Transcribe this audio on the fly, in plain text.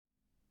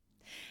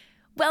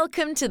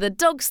Welcome to the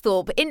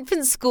Dogsthorpe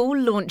Infant School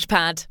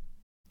Launchpad.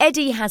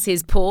 Eddie has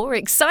his paw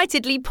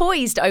excitedly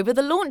poised over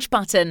the launch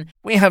button.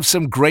 We have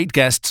some great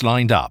guests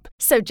lined up.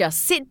 So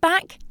just sit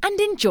back and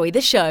enjoy the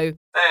show.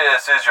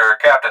 This is your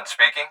captain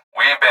speaking.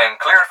 We've been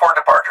cleared for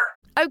departure.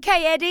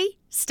 Okay, Eddie,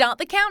 start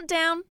the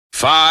countdown.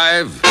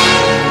 5,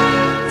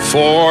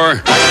 4,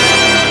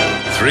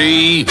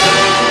 3,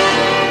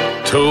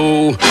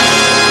 2,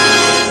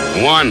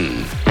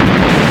 1.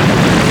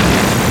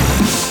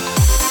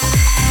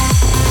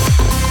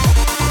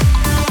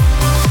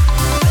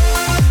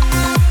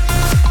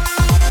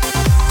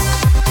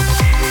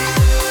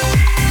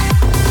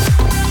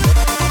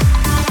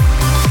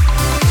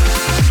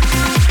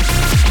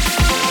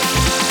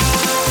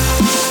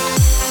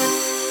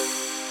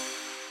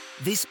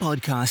 This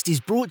podcast is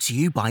brought to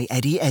you by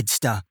Eddie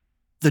Edster,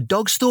 the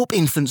Dogsthorpe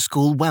Infant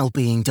School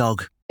Wellbeing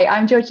Dog.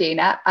 I'm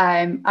Georgina.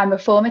 I'm a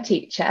former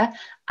teacher,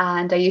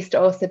 and I used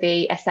to also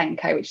be a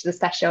SENCO, which is a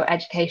Special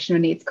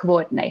Educational Needs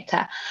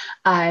Coordinator.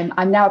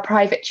 I'm now a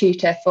private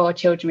tutor for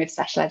children with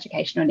special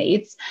educational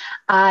needs,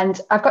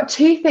 and I've got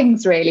two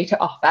things really to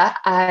offer.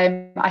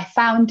 I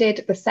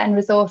founded the SEN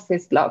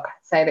Resources blog,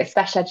 so the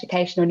Special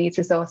Educational Needs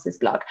Resources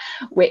blog,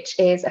 which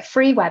is a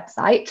free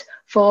website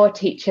for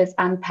teachers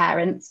and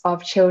parents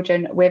of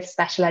children with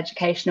special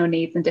educational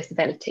needs and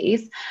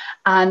disabilities.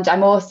 And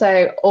I'm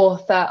also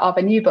author of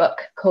a new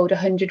book called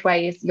 100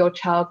 Ways Your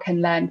Child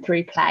Can Learn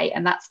Through Play,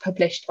 and that's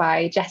published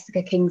by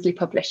Jessica Kingsley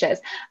Publishers.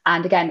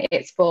 And again,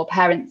 it's for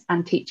parents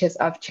and teachers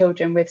of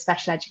children with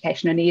special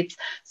educational needs,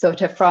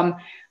 sort of from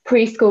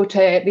preschool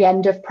to the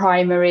end of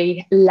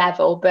primary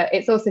level, but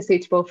it's also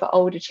suitable for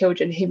older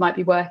children who might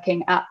be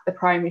working at the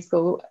primary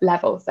school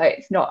level. So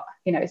it's not,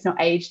 it's not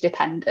age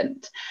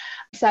dependent.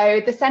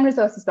 So the SEN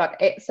Resources blog,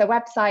 it's a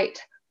website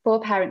for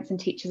parents and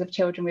teachers of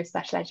children with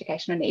special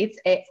educational needs.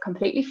 It's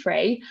completely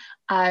free.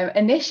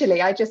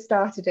 Initially, I just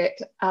started it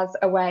as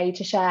a way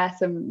to share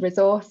some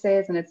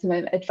resources and some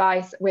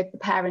advice with the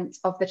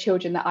parents of the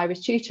children that I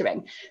was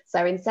tutoring.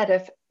 So instead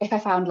of, if I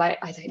found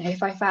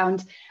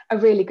a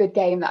really good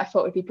game that I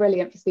thought would be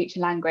brilliant for speech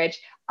and language,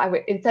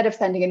 instead of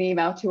sending an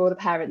email to all the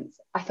parents,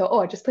 I thought,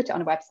 I'll just put it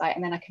on a website,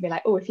 and then I can be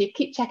like, if you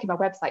keep checking my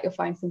website, you'll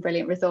find some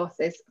brilliant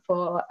resources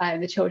for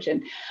the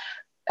children.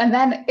 And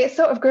then it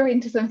sort of grew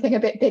into something a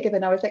bit bigger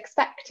than I was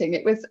expecting.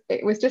 It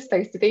was just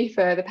supposed to be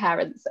for the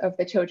parents of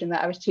the children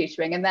that I was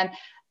tutoring. And then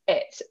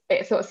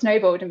it sort of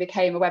snowballed and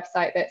became a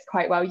website that's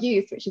quite well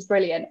used, which is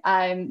brilliant.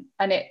 And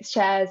it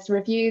shares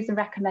reviews and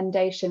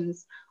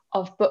recommendations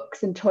of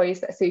books and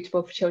toys that are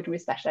suitable for children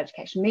with special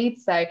educational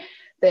needs. So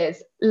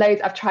there's loads,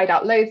 I've tried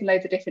out loads and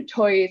loads of different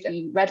toys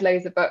and read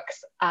loads of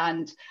books,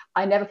 and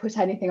I never put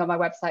anything on my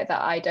website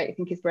that I don't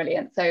think is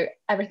brilliant. So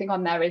everything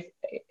on there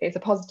is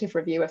a positive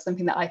review of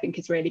something that I think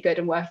is really good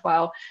and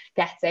worthwhile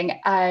getting.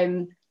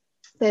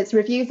 There's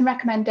reviews and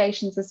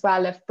recommendations as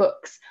well of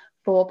books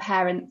for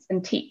parents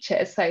and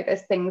teachers. So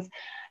there's things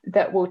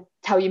that will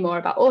tell you more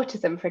about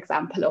autism, for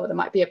example, or there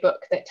might be a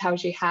book that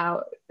tells you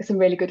some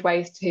really good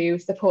ways to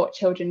support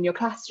children in your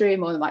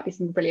classroom, or there might be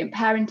some brilliant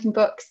parenting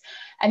books.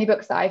 Any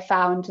books that I've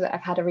found that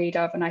I've had a read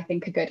of and I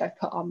think are good, I've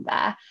put on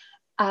there.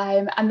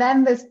 And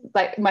then there's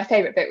like my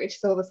favourite bit, which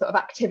is all the sort of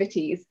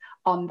activities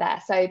on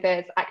there. So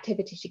there's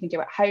activities you can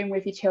do at home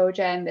with your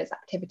children, there's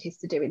activities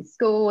to do in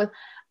school.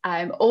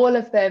 All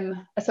of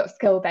them are sort of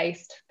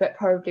skill-based, but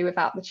probably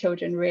without the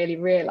children really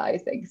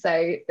realising.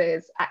 So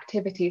there's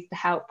activities to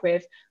help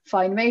with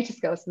fine motor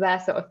skills. So they're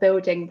sort of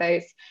building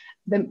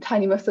the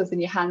tiny muscles in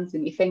your hands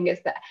and your fingers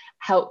that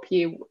help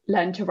you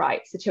learn to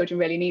write. So children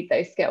really need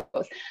those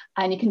skills.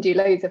 And you can do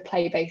loads of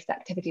play-based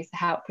activities to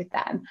help with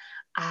them.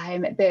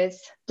 There's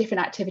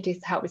different activities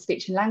to help with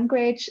speech and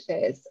language.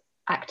 There's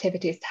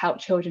activities to help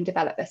children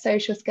develop their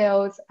social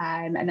skills,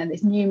 and then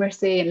there's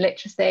numeracy and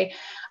literacy.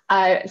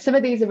 Some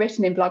of these are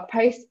written in blog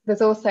posts.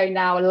 There's also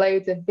now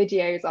loads of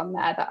videos on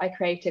there that I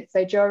created.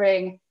 So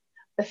during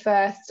the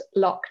first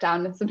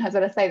lockdown, and sometimes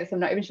when I say this, I'm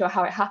not even sure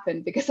how it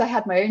happened because I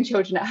had my own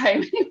children at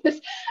home. It was,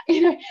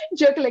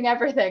 juggling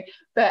everything.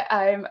 But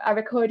I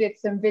recorded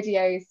some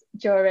videos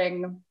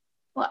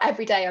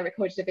every day I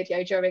recorded a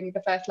video during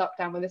the first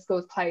lockdown when the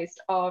schools closed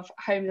of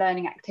home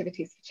learning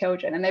activities for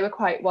children, and they were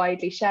quite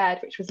widely shared,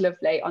 which was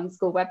lovely, on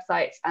school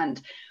websites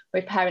and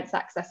with parents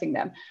accessing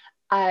them.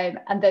 And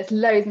there's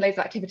loads and loads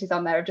of activities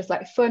on there of just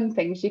like fun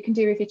things you can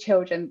do with your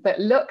children that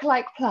look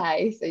like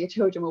play, so your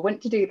children will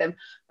want to do them,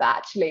 but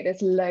actually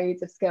there's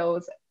loads of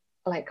skills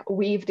like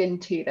weaved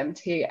into them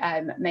to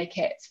make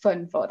it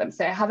fun for them.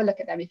 So have a look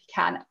at them if you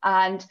can.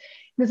 And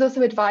there's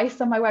also advice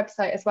on my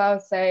website as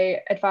well. So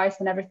advice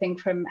on everything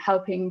from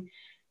helping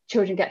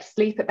children get to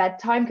sleep at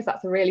bedtime, because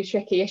that's a really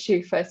tricky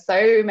issue for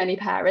so many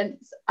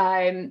parents.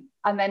 And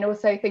then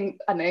also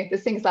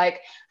there's things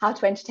like how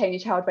to entertain your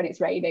child when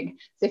it's raining.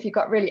 So if you've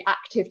got really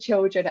active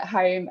children at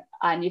home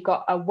and you've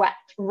got a wet,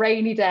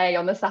 rainy day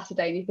on the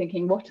Saturday and you're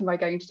thinking, what am I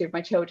going to do with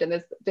my children?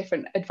 There's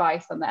different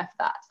advice on there for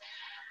that.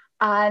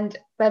 And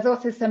there's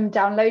also some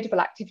downloadable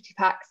activity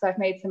packs. So I've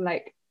made some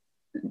like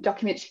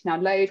documents you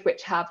can download,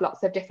 which have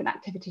lots of different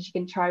activities you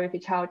can try with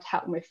your child to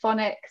help them with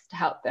phonics, to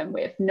help them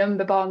with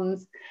number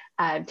bonds,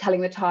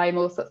 telling the time,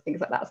 all sorts of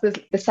things like that. So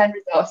there's the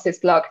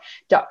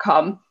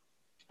senresourcesblog.com,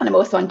 and I'm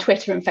also on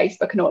Twitter and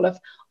Facebook and all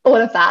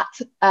of that.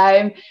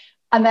 And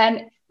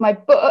then my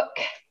book,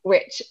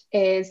 which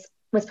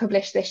was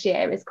published this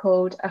year, is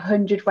called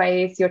 100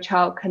 Ways Your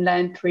Child Can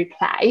Learn Through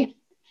Play.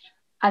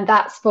 And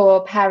that's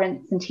for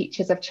parents and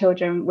teachers of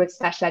children with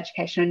special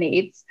educational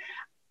needs.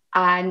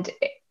 And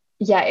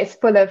yeah, it's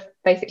full of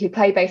basically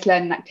play-based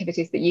learning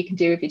activities that you can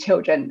do with your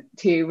children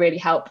to really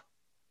help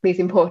these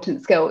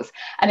important skills.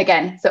 And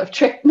again,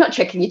 sort of not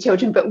tricking your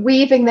children, but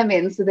weaving them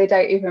in so they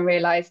don't even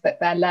realise that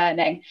they're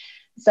learning.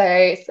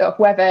 So sort of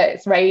whether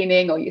it's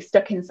raining or you're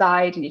stuck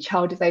inside and your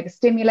child is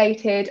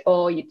overstimulated,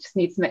 or you just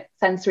need some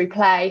sensory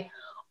play,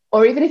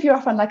 or even if you're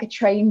off on like a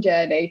train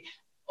journey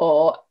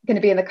or going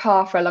to be in the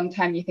car for a long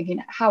time, you're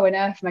thinking, how on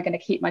earth am I going to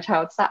keep my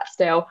child sat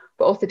still,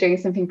 but also doing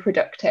something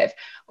productive?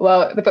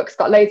 Well, the book's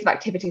got loads of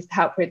activities to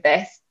help with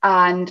this.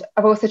 And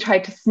I've also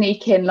tried to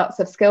sneak in lots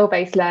of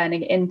skill-based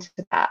learning into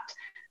that,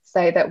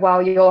 so that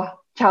while your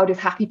child is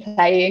happy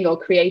playing or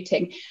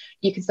creating,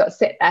 you can sort of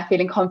sit there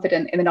feeling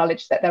confident in the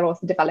knowledge that they're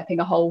also developing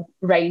a whole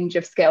range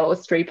of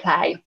skills through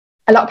play.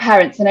 A lot of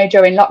parents, I know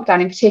during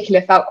lockdown in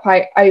particular, felt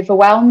quite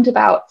overwhelmed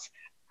about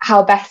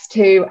how best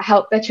to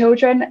help their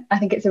children. I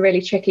think it's a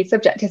really tricky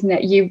subject, isn't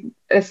it?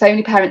 There's so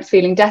many parents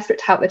feeling desperate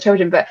to help their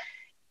children, but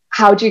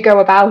how do you go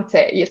about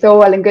it? It's all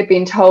well and good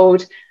being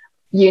told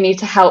you need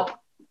to help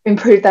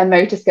improve their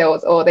motor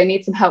skills, or they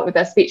need some help with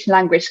their speech and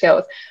language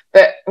skills.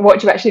 But what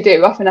do you actually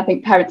do? Often I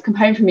think parents come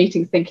home from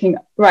meetings thinking,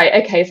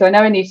 right, okay, so I know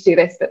I need to do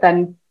this, but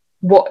then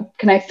what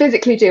can I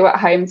physically do at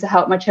home to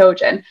help my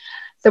children?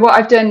 So what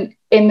I've done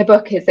in the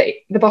book is that at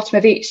the bottom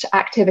of each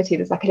activity,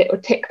 there's like a little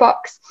tick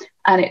box,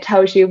 and it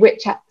tells you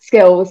which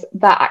skills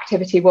that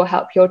activity will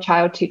help your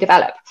child to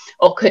develop,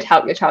 or could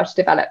help your child to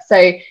develop.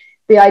 So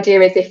the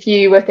idea is, if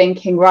you were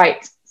thinking,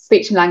 right,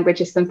 speech and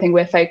language is something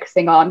we're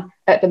focusing on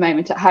at the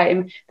moment at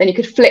home, then you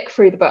could flick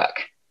through the book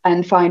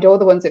and find all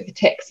the ones with the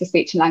ticks for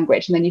speech and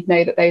language, and then you'd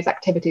know that those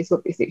activities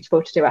would be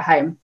suitable to do at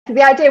home. So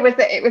the idea was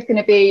that it was going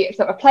to be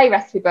sort of a play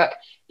recipe book.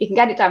 You can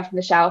get it down from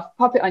the shelf,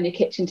 pop it on your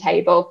kitchen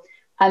table,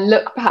 and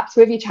look perhaps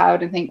with your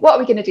child and think, what are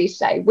we going to do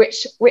today?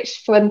 Which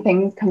fun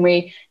things can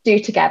we do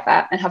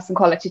together and have some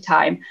quality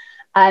time?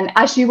 And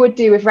as you would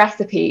do with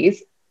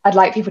recipes, I'd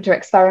like people to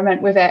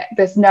experiment with it.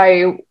 There's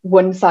no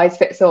one size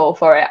fits all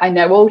for it. I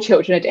know all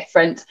children are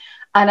different.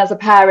 And as a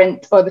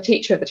parent or the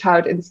teacher of the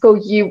child in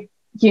school, you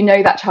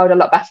know that child a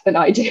lot better than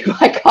I do.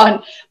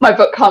 My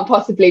book can't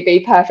possibly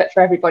be perfect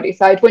for everybody.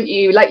 So I'd want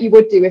you, like you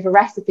would do with a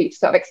recipe, to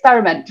sort of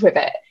experiment with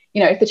it.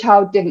 You know, if the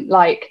child didn't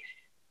like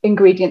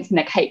ingredients in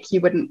a cake,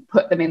 you wouldn't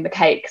put them in the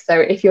cake. So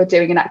if you're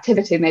doing an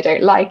activity and they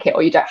don't like it,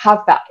 or you don't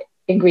have that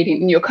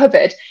ingredient in your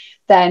cupboard,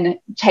 then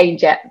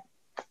change it.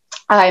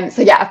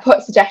 So yeah, I've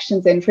put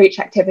suggestions in for each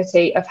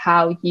activity of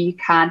how you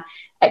can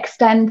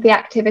extend the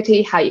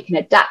activity, how you can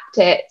adapt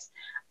it,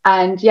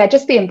 and yeah,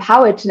 just be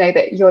empowered to know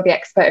that you're the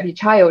expert of your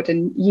child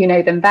and you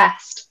know them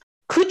best.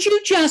 Could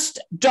you just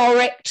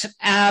direct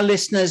our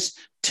listeners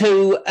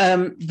to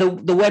the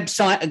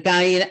website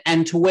again,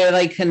 and to where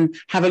they can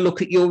have a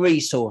look at your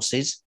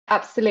resources?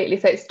 Absolutely.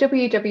 So it's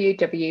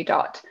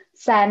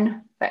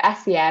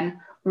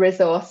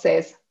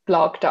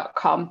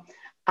www.senresourcesblog.com,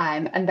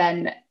 and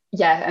then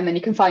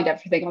you can find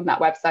everything on that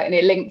website, and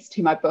it links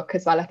to my book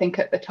as well. I think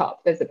at the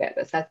top there's a bit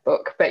that says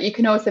book, but you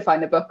can also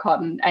find the book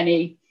on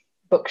any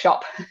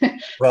bookshop, right.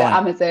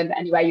 Amazon,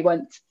 anywhere you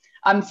want.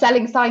 I'm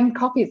selling signed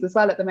copies as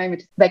well at the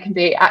moment. They can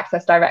be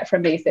accessed direct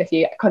from me. So if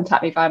you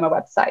contact me via my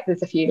website,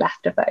 there's a few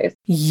left of those.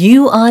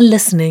 You are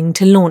listening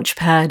to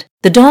Launchpad,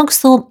 the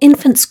Dogsthorpe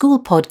Infant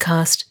School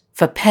podcast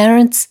for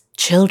parents,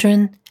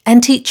 children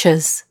and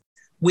teachers.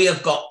 We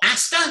have got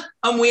Asta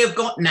and we have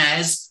got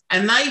Naz,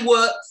 and they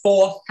work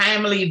for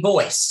Family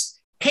Voice.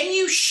 Can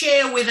you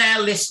share with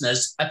our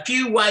listeners a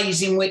few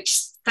ways in which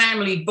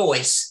Family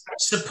Voice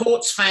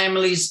supports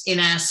families in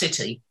our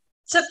city?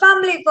 So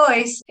Family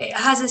Voice, it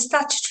has a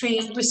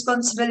statutory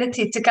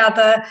responsibility to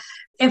gather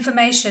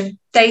information,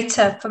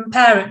 data from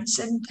parents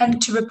and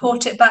to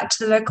report it back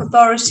to the local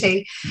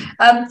authority.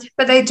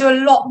 But they do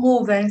a lot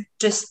more than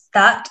just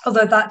that,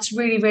 although that's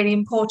really, really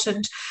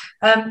important.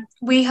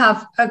 We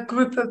have a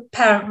group of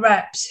parent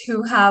reps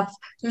who have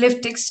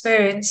lived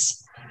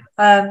experience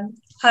of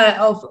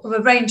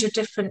a range of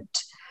different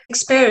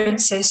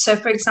experiences. So,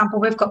 for example,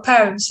 we've got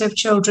parents who have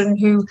children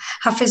who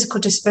have physical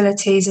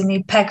disabilities and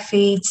need peg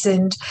feeds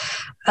and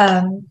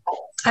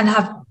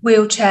have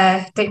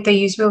wheelchair. They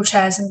use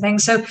wheelchairs and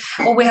things. So,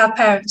 or we have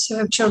parents who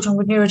have children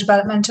with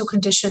neurodevelopmental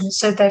conditions.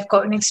 So they've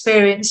got an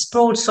experience,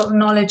 broad sort of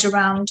knowledge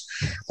around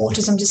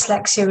autism,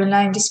 dyslexia, and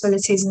learning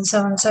disabilities, and so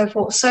on and so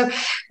forth. So,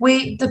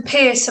 the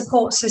peer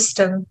support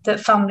system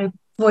that Family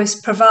Voice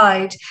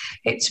provide,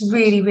 it's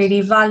really, really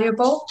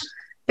valuable,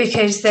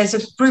 because there's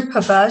a group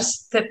of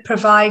us that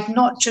provide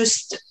not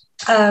just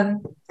a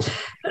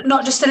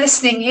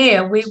listening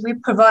ear. We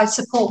provide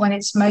support when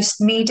it's most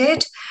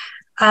needed,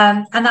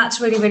 and that's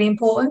really, really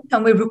important.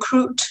 And we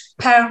recruit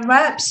parent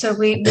reps. So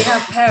we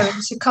have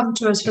parents who come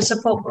to us for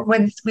support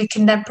when we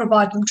can then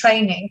provide them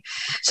training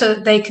so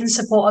that they can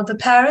support other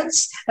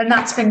parents. And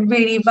that's been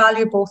really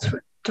valuable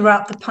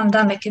throughout the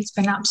pandemic. It's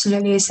been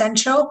absolutely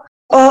essential.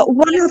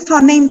 One of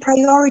our main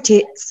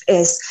priorities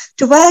is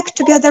to work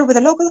together with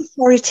the local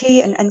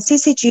authority and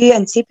CCG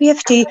and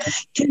CPFT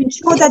to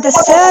ensure that the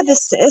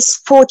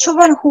services for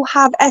children who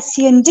have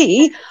SEND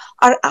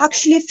are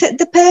actually fit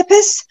the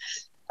purpose.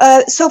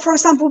 So, for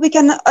example, we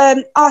can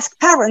ask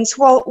parents,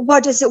 well,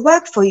 what does it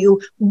work for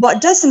you?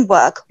 What doesn't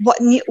work? What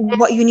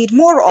you need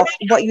more of?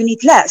 What you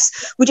need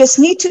less? We just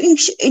need to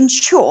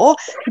ensure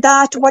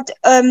that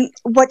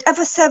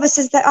whatever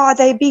services there are,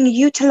 they're being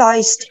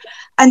utilized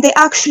and they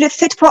actually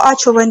fit for our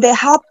children. They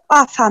help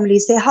our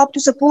families. They help to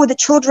support the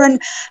children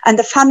and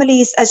the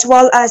families, as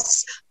well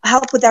as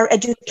help with their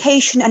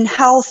education and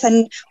health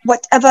and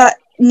whatever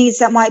needs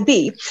that might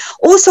be.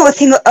 Also, I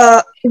think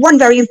one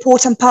very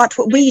important part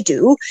what we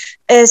do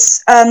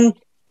is,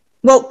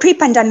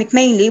 pre-pandemic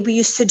mainly, we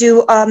used to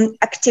do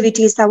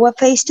activities that were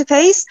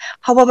face-to-face.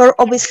 However,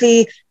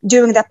 obviously,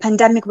 during the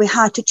pandemic, we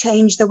had to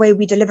change the way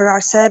we deliver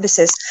our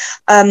services.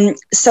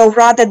 So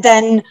rather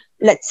than,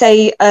 let's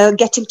say,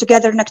 getting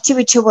together in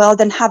activity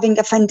world and having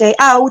a fun day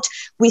out,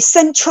 we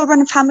sent children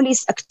and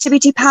families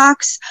activity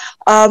packs.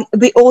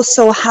 We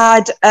also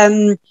had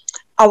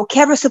our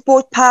carer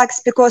support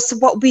packs, because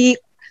what we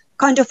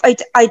kind of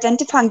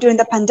identifying during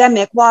the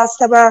pandemic was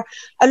there were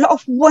a lot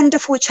of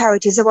wonderful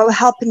charities that were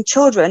helping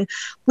children.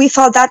 We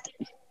felt that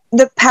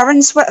the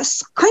parents were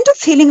kind of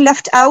feeling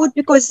left out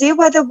because they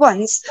were the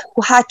ones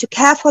who had to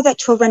care for their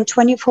children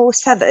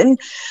 24/7,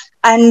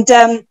 and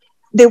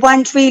they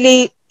weren't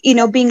really,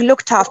 being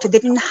looked after. They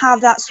didn't have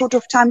that sort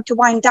of time to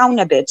wind down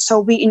a bit. So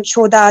we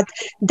ensure that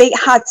they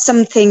had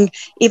something,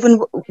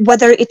 even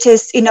whether it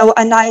is,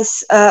 a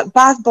nice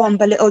bath bomb,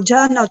 a little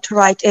journal to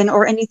write in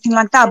or anything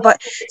like that, but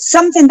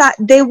something that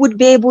they would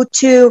be able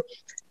to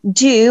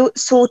do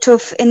sort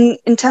of in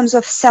terms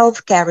of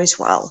self-care as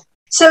well.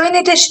 So in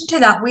addition to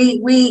that,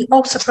 we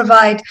also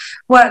provide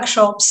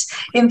workshops,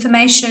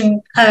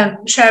 information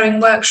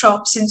sharing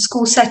workshops in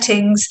school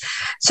settings,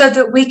 so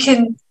that we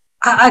can,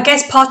 I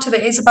guess part of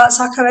it is about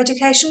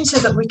psychoeducation, so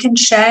that we can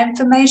share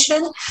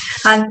information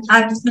and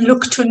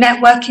look to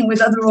networking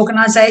with other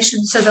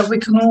organisations so that we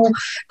can all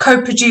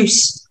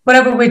co-produce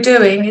whatever we're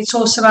doing. It's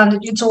all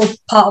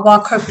part of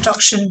our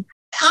co-production.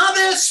 Are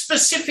there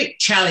specific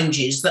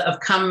challenges that have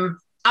come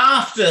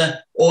after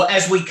or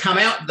as we come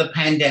out of the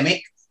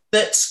pandemic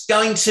that's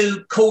going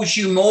to cause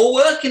you more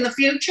work in the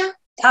future?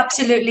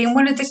 Absolutely. And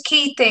one of the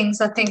key things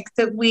I think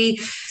that we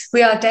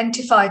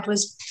identified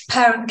was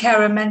parent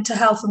care and mental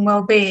health and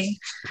well-being.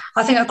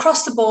 I think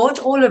across the board,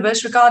 all of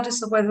us,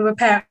 regardless of whether we're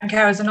parent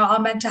carers or not, our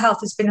mental health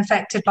has been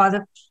affected by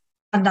the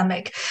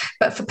pandemic.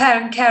 But for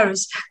parent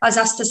carers, as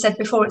Asta said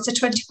before, it's a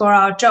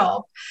 24-hour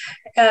job.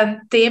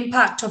 The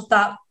impact of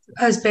that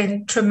has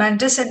been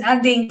tremendous,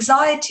 and the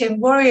anxiety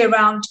and worry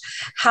around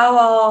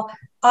how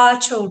our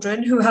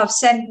children who have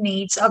SEND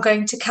needs are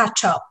going to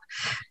catch up,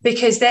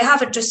 because they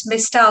haven't just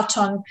missed out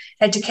on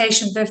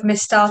education, they've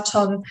missed out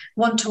on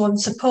one-to-one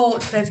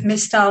support, they've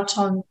missed out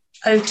on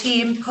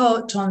OT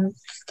input, on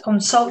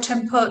SALT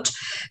input.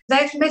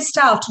 They've missed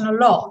out on a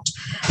lot.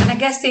 And I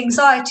guess the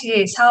anxiety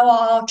is, how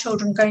are our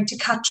children going to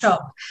catch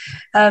up?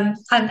 And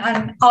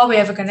are we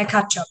ever going to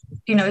catch up?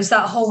 Is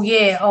that whole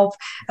year of,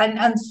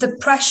 and the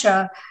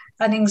pressure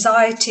and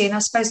anxiety, and I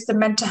suppose the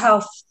mental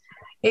health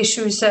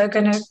issues that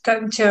are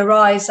going to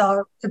arise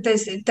are,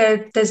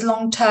 there's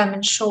long-term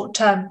and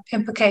short-term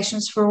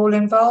implications for all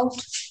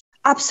involved.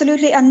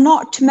 Absolutely, and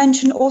not to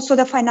mention also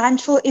the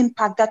financial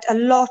impact that a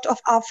lot of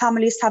our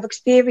families have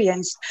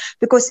experienced.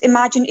 Because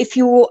imagine if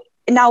you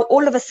now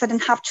all of a sudden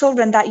have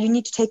children that you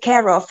need to take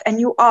care of, and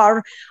you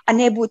are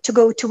unable to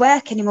go to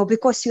work anymore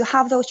because you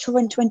have those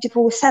children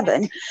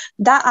 24/7.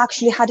 That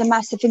actually had a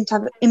massive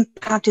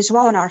impact as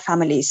well on our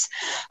families.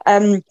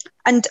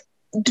 And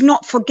do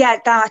not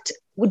forget that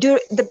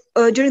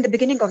during the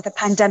beginning of the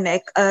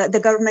pandemic, the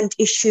government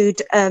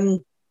issued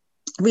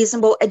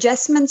reasonable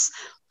adjustments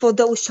for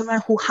those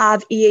children who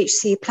have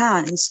EHC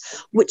plans,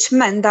 which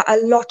meant that a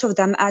lot of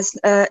them, as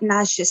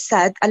Naz just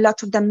said, a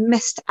lot of them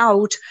missed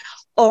out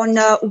on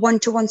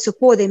one-to-one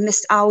support. They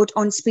missed out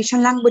on speech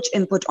and language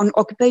input, on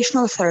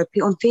occupational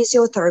therapy, on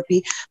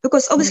physiotherapy,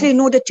 because obviously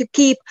in order to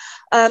keep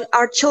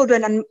our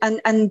children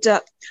and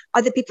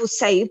other people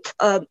safe,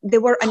 they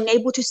were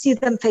unable to see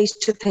them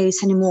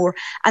face-to-face anymore,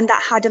 and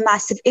that had a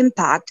massive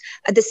impact.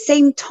 At the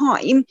same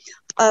time,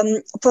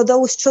 for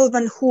those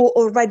children who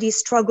already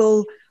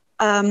struggle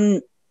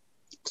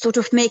sort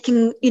of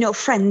making,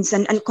 friends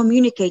and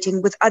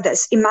communicating with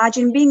others.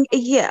 Imagine being a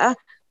year,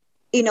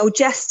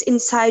 just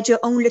inside your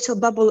own little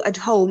bubble at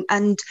home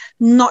and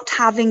not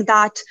having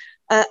that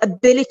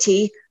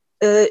ability,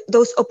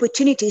 those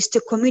opportunities to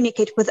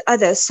communicate with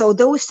others. So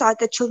those are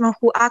the children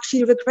who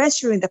actually regress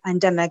during the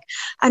pandemic.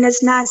 And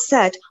as Naz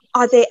said,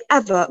 are they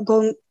ever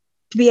going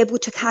to be able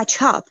to catch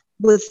up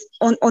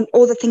on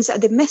all the things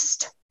that they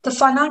missed? the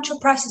financial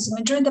pressures. I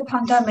mean, during the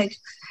pandemic,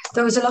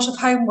 there was a lot of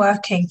home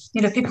working.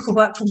 People could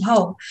work from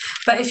home.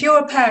 But if you're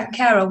a parent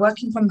carer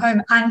working from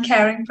home and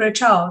caring for a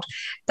child,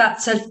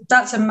 that's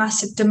a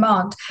massive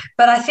demand.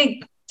 But I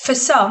think for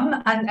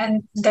some,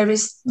 and there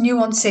is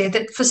nuance here,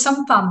 that for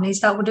some families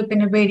that would have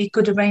been a really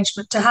good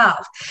arrangement to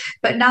have.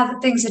 But now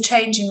that things are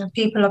changing and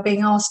people are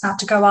being asked now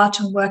to go out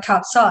and work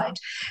outside,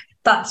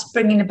 that's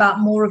bringing about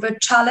more of a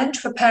challenge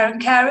for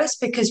parent carers,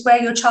 because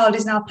where your child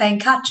is now playing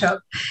catch up,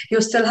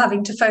 you're still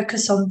having to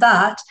focus on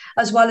that,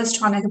 as well as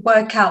trying to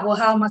work out, well,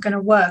 how am I going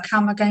to work? How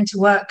am I going to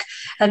work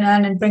and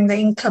earn and bring the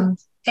income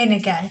in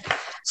again?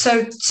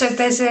 So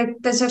there's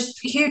a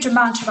huge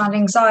amount around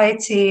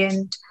anxiety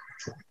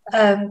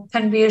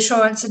and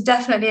reassurance, and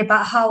definitely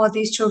about how are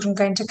these children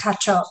going to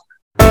catch up.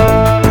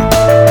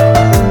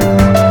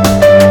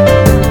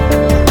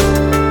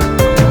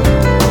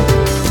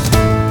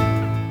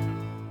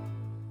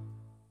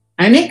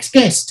 Our next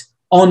guest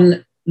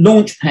on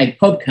Launchpad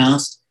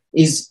podcast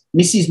is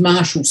Mrs.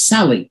 Marshall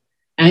Sully,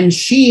 and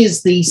she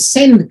is the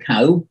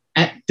SENDCO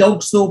at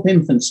Dogsthorpe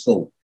Infant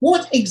School.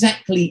 What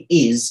exactly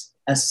is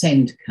a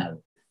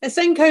SENDCO? A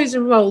SENDCO is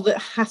a role that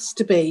has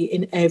to be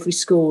in every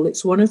school.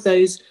 It's one of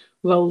those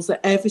roles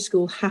that every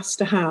school has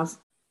to have.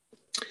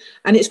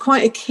 And it's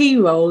quite a key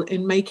role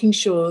in making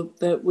sure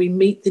that we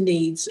meet the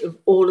needs of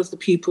all of the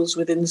pupils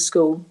within the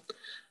school,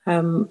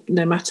 no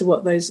matter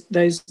what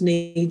those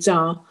needs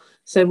are.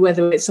 So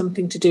whether it's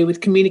something to do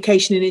with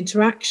communication and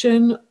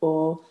interaction,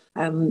 or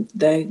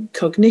their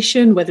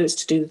cognition, whether it's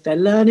to do with their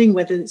learning,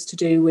 whether it's to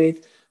do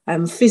with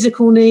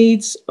physical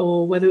needs,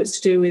 or whether it's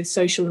to do with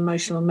social,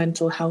 emotional and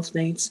mental health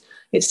needs,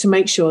 it's to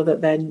make sure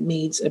that their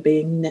needs are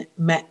being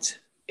met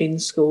in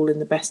school in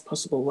the best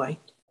possible way.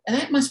 And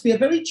that must be a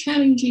very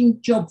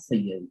challenging job for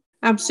you.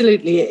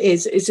 Absolutely, it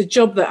is. It's a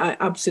job that I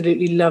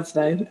absolutely love,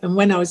 though. And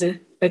when I was a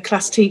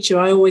class teacher,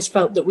 I always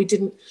felt that we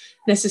didn't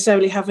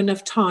necessarily have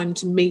enough time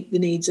to meet the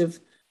needs of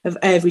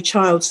every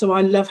child. So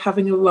I love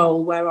having a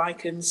role where I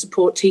can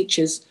support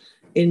teachers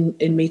in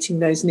meeting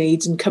those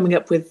needs and coming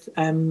up with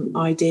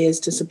ideas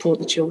to support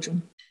the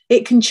children.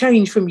 It can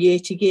change from year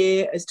to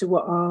year as to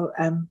what our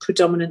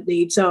predominant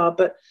needs are,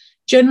 but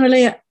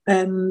generally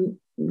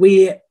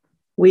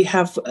we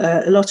have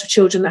a lot of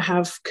children that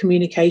have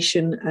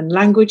communication and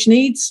language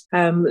needs,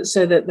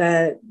 so that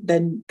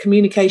their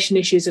communication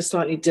issues are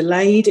slightly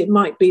delayed. It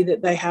might be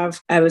that they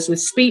have errors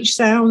with speech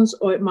sounds,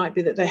 or it might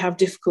be that they have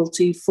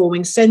difficulty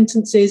forming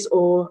sentences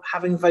or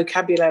having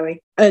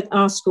vocabulary. At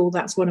our school,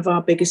 that's one of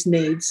our biggest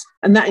needs,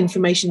 and that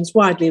information is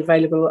widely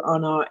available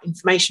on our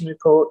information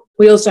report.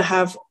 We also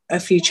have a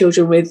few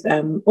children with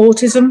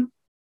autism.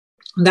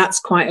 That's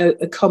quite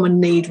a common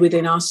need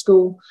within our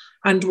school.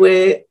 And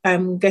we're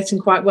getting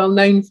quite well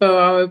known for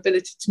our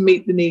ability to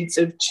meet the needs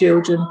of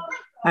children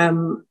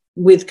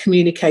with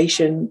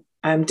communication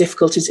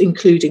difficulties,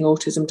 including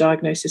autism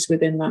diagnosis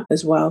within that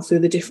as well, through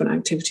the different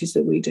activities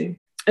that we do.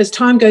 As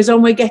time goes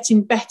on, we're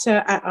getting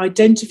better at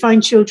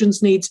identifying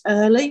children's needs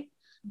early.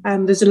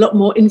 There's a lot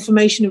more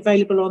information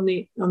available on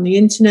the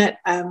internet.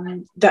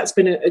 That's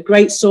been a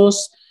great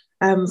source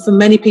for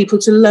many people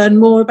to learn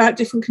more about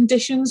different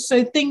conditions.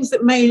 So things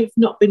that may have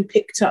not been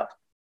picked up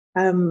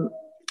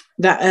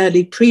that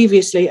early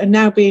previously are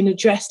now being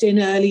addressed in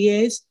early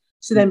years.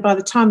 So then by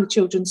the time the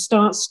children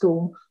start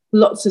school,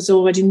 lots has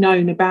already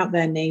known about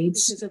their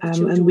needs,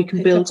 and we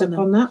can build up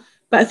on that.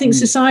 But I think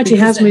society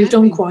has moved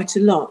on quite a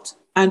lot,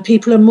 and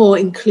people are more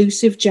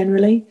inclusive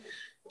generally.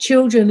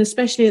 Children,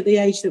 especially at the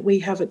age that we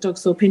have at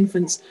Dogsthorpe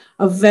Infants,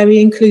 are very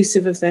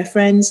inclusive of their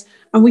friends,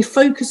 and we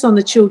focus on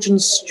the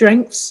children's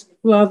strengths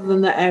rather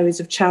than the areas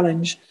of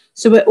challenge.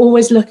 So we're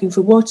always looking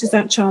for what is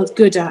that child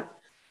good at.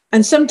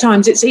 And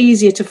sometimes it's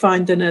easier to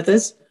find than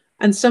others.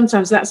 And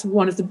sometimes that's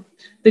one of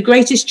the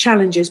greatest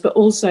challenges, but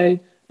also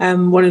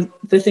one of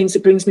the things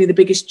that brings me the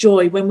biggest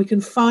joy, when we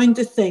can find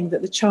the thing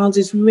that the child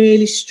is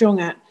really strong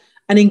at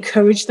and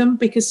encourage them,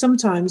 because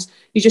sometimes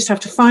you just have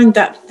to find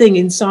that thing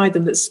inside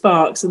them that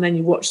sparks, and then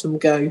you watch them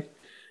go.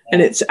 And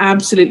it's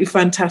absolutely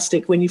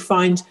fantastic when you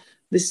find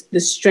the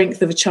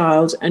strength of a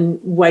child and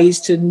ways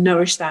to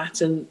nourish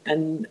that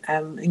and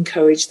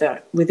encourage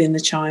that within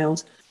the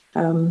child.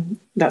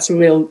 That's a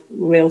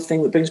real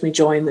thing that brings me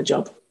joy in the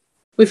job.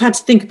 We've had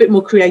to think a bit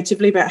more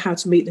creatively about how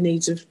to meet the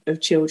needs of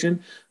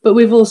children, but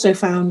we've also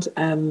found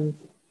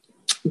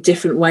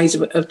different ways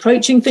of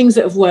approaching things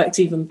that have worked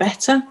even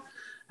better.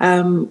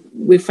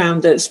 We've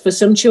found that for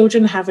some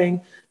children, having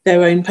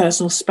their own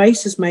personal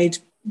space has made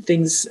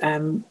things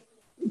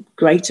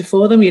greater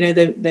for them. You know,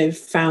 they've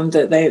found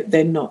that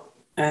they're not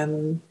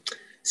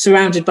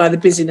surrounded by the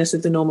busyness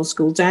of the normal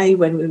school day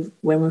when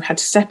we've had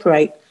to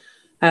separate.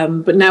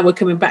 But now we're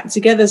coming back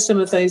together. Some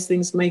of those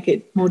things make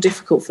it more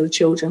difficult for the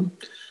children.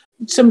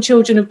 Some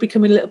children have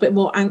become a little bit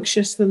more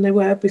anxious than they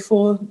were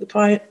before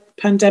the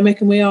pandemic,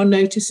 and we are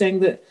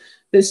noticing that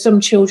some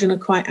children are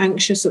quite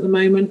anxious at the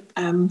moment.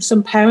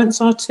 Some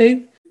parents are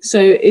too. So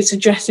it's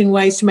addressing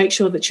ways to make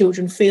sure that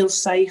children feel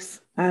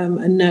safe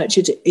and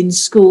nurtured in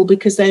school,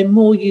 because they're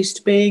more used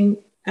to being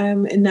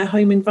in their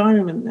home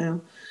environment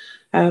now.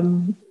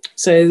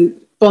 So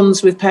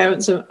bonds with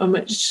parents are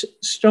much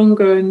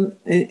stronger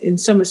in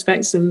some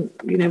respects, and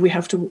we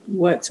have to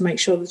work to make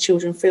sure the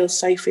children feel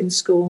safe in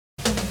school.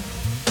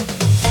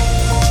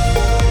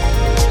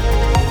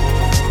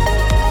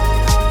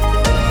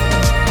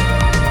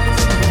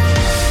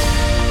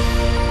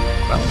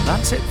 Well,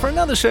 that's it for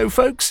another show,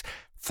 folks.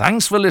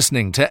 Thanks for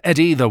listening to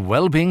Eddie the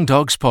Wellbeing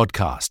Dogs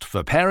podcast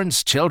for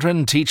parents,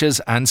 children, teachers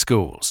and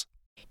schools.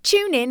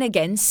 Tune in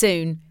again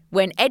soon,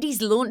 when Eddie's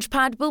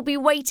Launchpad will be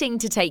waiting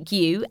to take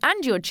you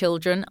and your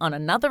children on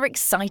another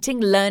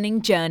exciting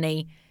learning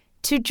journey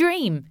to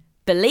dream,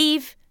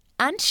 believe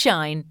and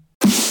shine.